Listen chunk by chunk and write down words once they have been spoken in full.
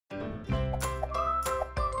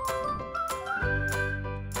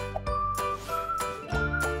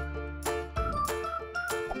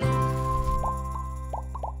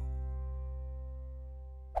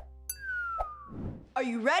Are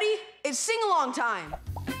you ready? It's sing-along time.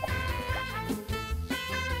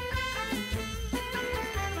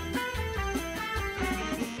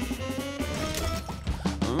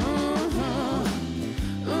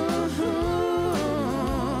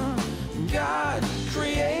 God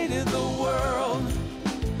created the world.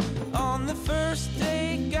 On the first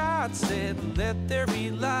day, God said, "Let there be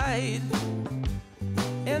light."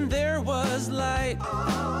 And there was light.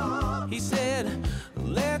 He said,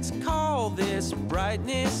 "Let's call this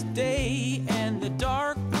brightness day, and the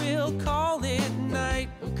dark we'll call it night."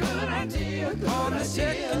 Good idea, good On the idea.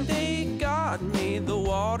 second day, God made the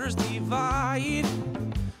waters divide,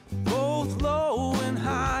 both low and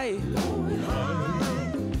high.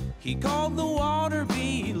 He called the water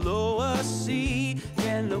below a sea,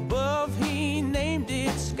 and above he named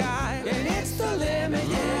it sky. And it's the limit,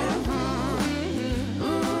 yeah.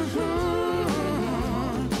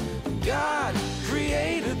 God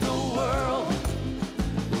created the world.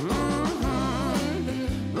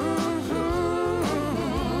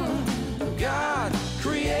 God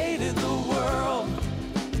created the world.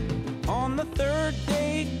 On the third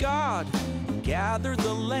day, God gathered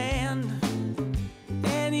the land,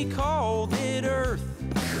 and he called it earth.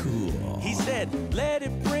 Cool. He said, "Let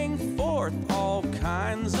it bring forth all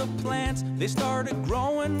kinds of plants." They started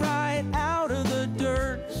growing right out of the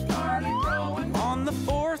dirt. Started growing. On the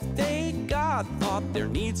fourth day, God thought there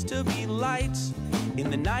needs to be lights in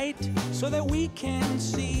the night so that we can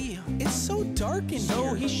see. It's so dark in So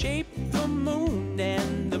here. he shaped the moon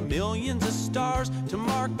and the millions of stars to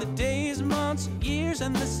mark the days, months, years,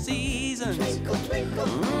 and the seasons. Twinkle, twinkle.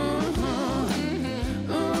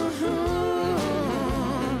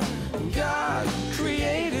 God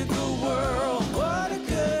created the world. What a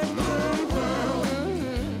good, good world.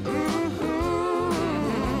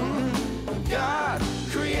 God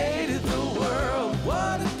created the world.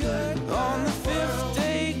 What a good. On the fifth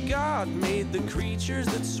day, God made the creatures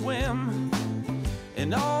that swim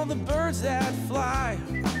and all the birds that fly.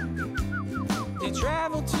 They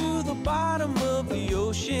travel to the bottom of the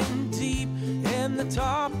ocean deep and the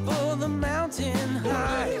top of the mountain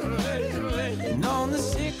high. And on the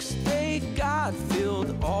sixth day, God filled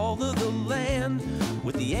all of the land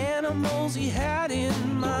with the animals he had in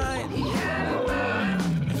mind.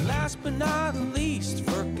 And last but not least,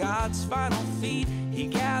 for God's final feat, he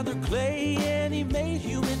gathered clay and he made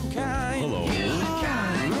humankind. Hello.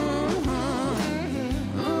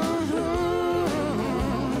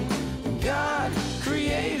 God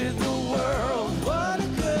created the world. What a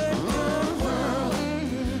good, good world.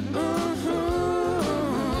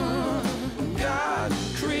 God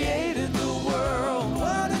created the world.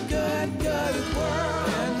 What a good, good world.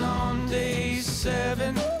 And on day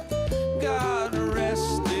 7, God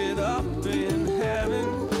rested up in heaven,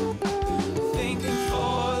 thinking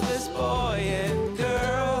for this boy and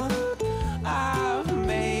girl, I've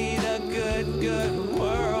made a good, good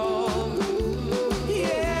world.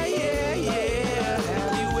 Yeah, yeah, yeah.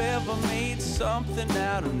 Have you ever made something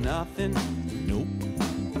out of nothing? Nope.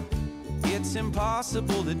 It's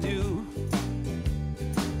impossible to do.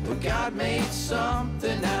 But God made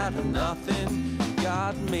something out of nothing.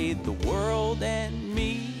 God made the world and me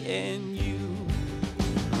and you.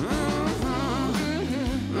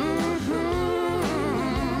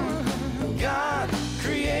 God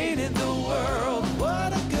created the world.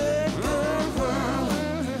 What a good, good world.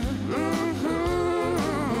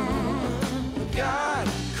 God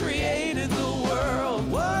created the world.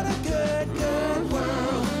 What a good, good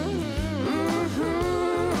world.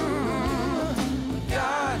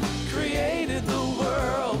 God created the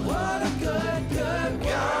world. What a good, good world.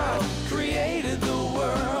 God created the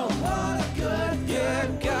world. What a good, yeah,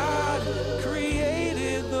 God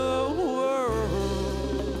created the world.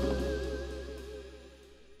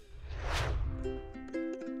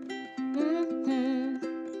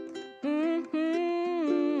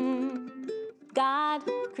 God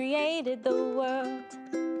created the world.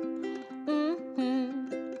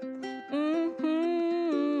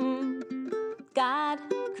 God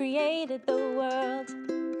created the world.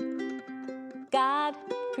 God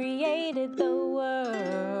created the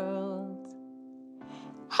world.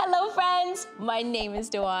 Hello, friends. My name is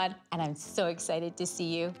Duann, and I'm so excited to see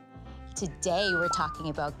you. Today, we're talking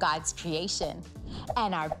about God's creation.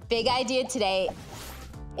 And our big idea today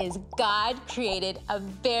is God created a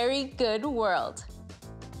very good world.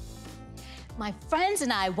 My friends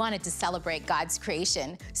and I wanted to celebrate God's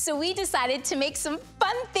creation, so we decided to make some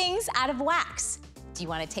fun things out of wax. Do you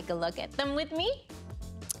want to take a look at them with me?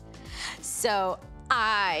 So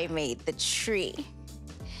I made the tree.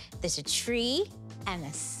 There's a tree and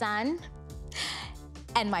a sun,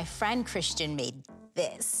 and my friend Christian made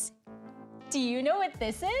this. Do you know what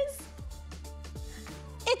this is?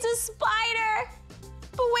 It's a spider.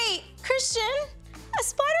 But wait, Christian, a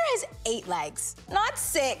spider has 8 legs, not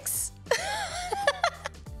 6.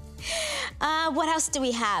 What else do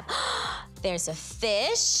we have? There's a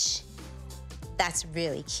fish. That's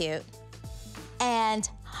really cute. And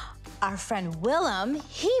our friend Willem,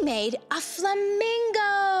 he made a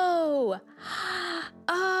flamingo.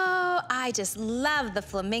 Oh, I just love the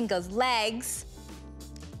flamingo's legs.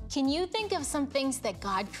 Can you think of some things that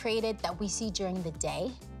God created that we see during the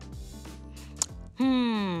day?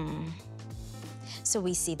 So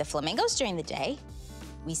we see the flamingos during the day.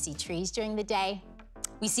 We see trees during the day.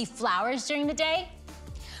 We see flowers during the day.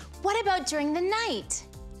 What about during the night?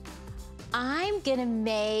 I'm gonna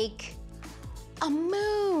make a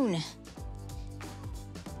moon.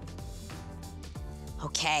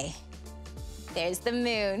 Okay, there's the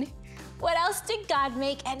moon. What else did God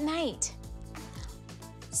make at night?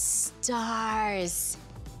 Stars.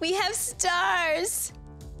 We have stars.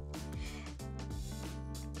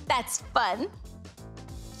 That's fun.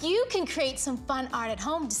 You can create some fun art at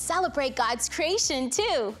home to celebrate God's creation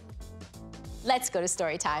too. Let's go to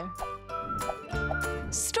story time.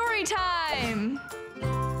 Story time!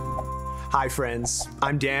 Hi friends,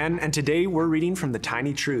 I'm Dan, and today we're reading from the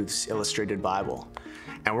Tiny Truths Illustrated Bible.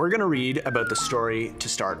 And we're gonna read about the story to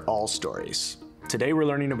start all stories. Today we're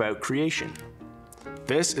learning about creation.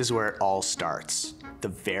 This is where it all starts, the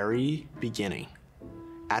very beginning.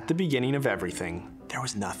 At the beginning of everything, there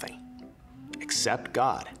was nothing except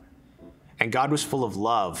God. And God was full of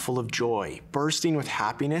love, full of joy, bursting with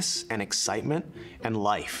happiness and excitement and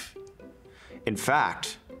life. In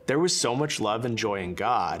fact, there was so much love and joy in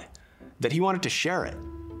God that he wanted to share it.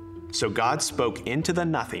 So God spoke into the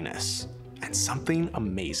nothingness, and something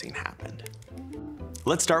amazing happened.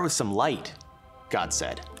 Let's start with some light, God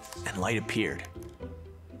said, and light appeared.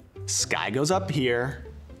 Sky goes up here,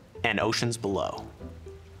 and oceans below.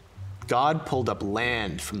 God pulled up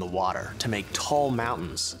land from the water to make tall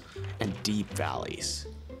mountains and deep valleys,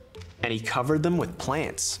 and he covered them with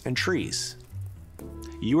plants and trees.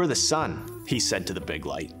 You are the sun, he said to the big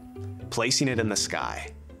light, placing it in the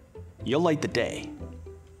sky. You'll light the day.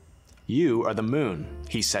 You are the moon,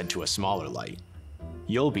 he said to a smaller light.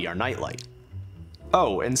 You'll be our nightlight.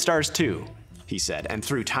 Oh, and stars too, he said, and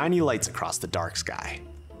threw tiny lights across the dark sky.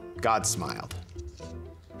 God smiled.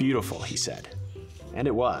 Beautiful, he said, and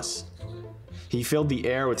it was. He filled the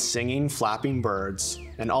air with singing, flapping birds,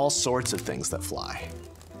 and all sorts of things that fly.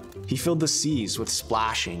 He filled the seas with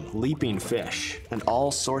splashing, leaping fish, and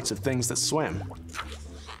all sorts of things that swim.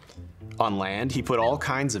 On land, he put all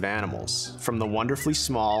kinds of animals, from the wonderfully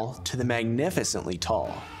small to the magnificently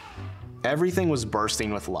tall. Everything was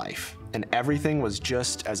bursting with life, and everything was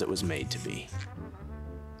just as it was made to be.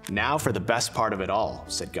 Now for the best part of it all,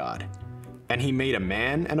 said God. And he made a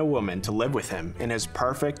man and a woman to live with him in his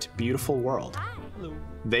perfect, beautiful world.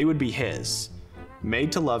 They would be his,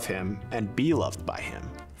 made to love him and be loved by him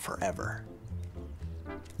forever.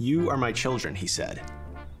 You are my children, he said,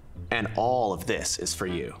 and all of this is for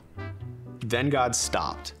you. Then God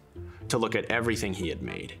stopped to look at everything he had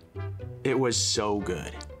made. It was so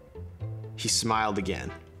good. He smiled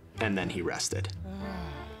again, and then he rested.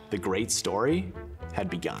 The great story had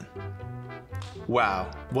begun. Wow,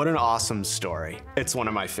 what an awesome story. It's one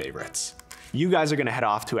of my favorites. You guys are gonna head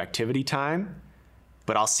off to activity time,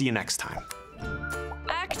 but I'll see you next time.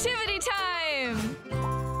 Activity time!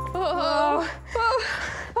 Whoa.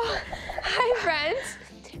 Hi, friends.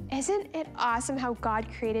 Isn't it awesome how God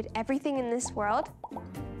created everything in this world?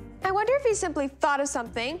 I wonder if he simply thought of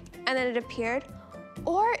something and then it appeared,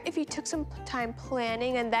 or if he took some time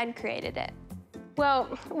planning and then created it. Well,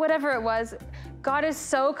 whatever it was, God is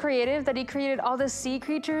so creative that he created all the sea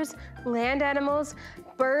creatures, land animals,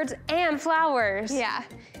 birds, and flowers. Yeah.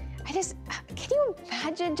 Can you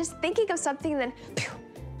imagine just thinking of something and then phew,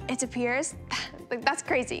 it appears? Like, that's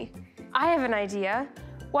crazy. I have an idea.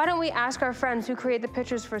 Why don't we ask our friends who create the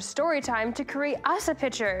pictures for Storytime to create us a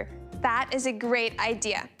picture? That is a great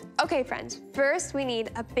idea. Okay, friends, first we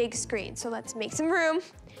need a big screen, so let's make some room.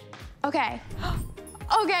 Okay.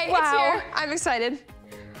 Okay, Wow. It's here. I'm excited.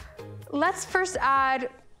 Let's first add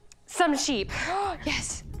some sheep.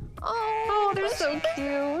 Yes. Oh, they're so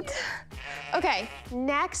cute. Okay,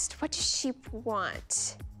 next, what do sheep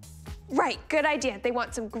want? Right, good idea. They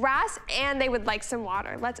want some grass and they would like some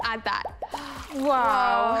water. Let's add that.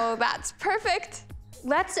 Wow. Oh, that's perfect.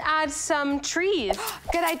 Let's add some trees.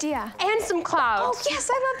 Good idea. And some clouds. Oh, yes,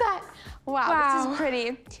 I love that. Wow, this Wow. is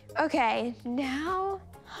pretty. Okay, now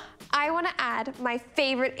I want to add my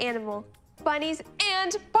favorite animal, bunnies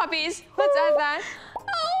and puppies. Let's add that.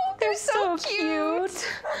 Oh, They're so cute.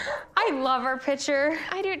 I love our picture.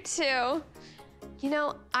 I do too. You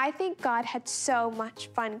know, I think God had so much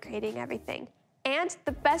fun creating everything. And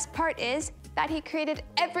the best part is that he created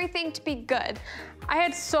everything to be good. I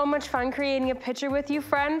had so much fun creating a picture with you,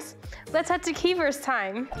 friends. Let's head to key verse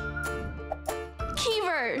time. Key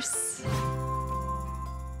verse.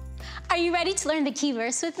 Are you ready to learn the key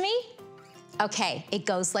verse with me? Okay, it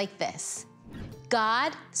goes like this.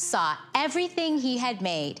 God saw everything he had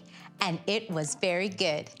made, and it was very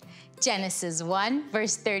good. Genesis 1,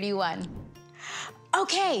 verse 31.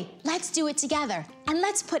 Okay, let's do it together, and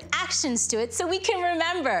let's put actions to it so we can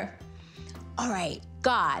remember. All right,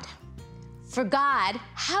 God. For God,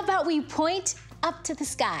 how about we point up to the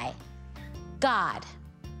sky? God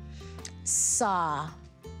saw.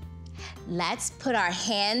 Let's put our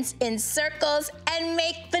hands in circles and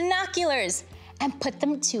make binoculars and put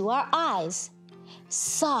them to our eyes.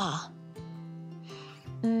 Saw.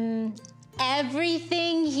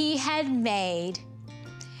 Everything he had made,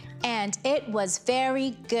 and it was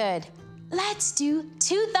very good. Let's do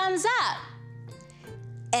 2 thumbs up.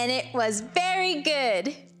 And it was very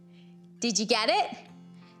good. Did you get it?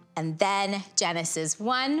 And then Genesis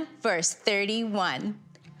 1, verse 31.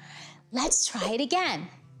 Let's try it again.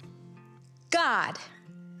 God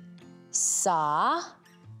saw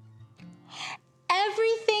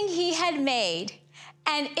everything he had made,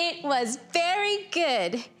 and it was very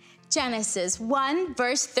good. Genesis 1,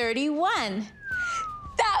 verse 31.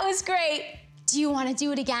 That was great. Do you want to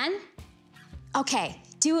do it again? Okay,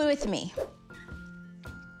 do it with me.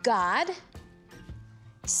 God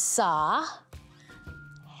saw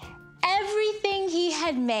everything he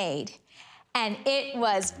had made, and it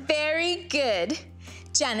was very good.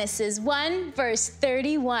 Genesis 1, verse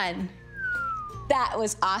 31. That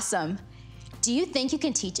was awesome. Do you think you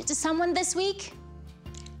can teach it to someone this week?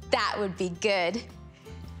 That would be good.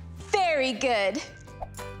 Very good.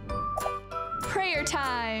 Prayer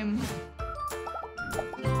time.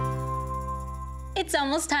 It's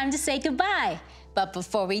almost time to say goodbye. But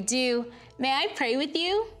before we do, may I pray with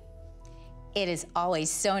you? It is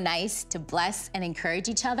always so nice to bless and encourage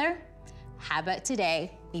each other. How about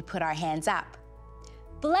today we put our hands up?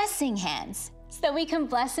 Blessing hands, so that we can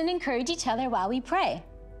bless and encourage each other while we pray.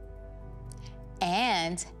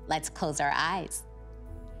 And let's close our eyes.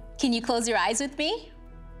 Can you close your eyes with me?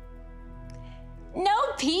 No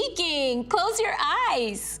peeking, close your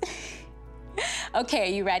eyes. Okay,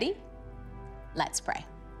 are you ready? Let's pray.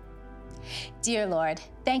 Dear Lord,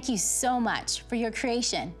 thank you so much for your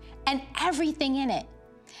creation and everything in it.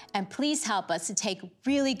 And please help us to take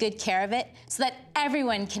really good care of it so that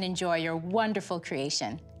everyone can enjoy your wonderful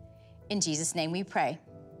creation. In Jesus' name we pray,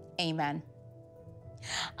 amen.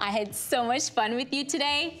 I had so much fun with you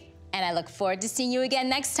today, and I look forward to seeing you again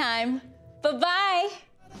next time. Bye-bye.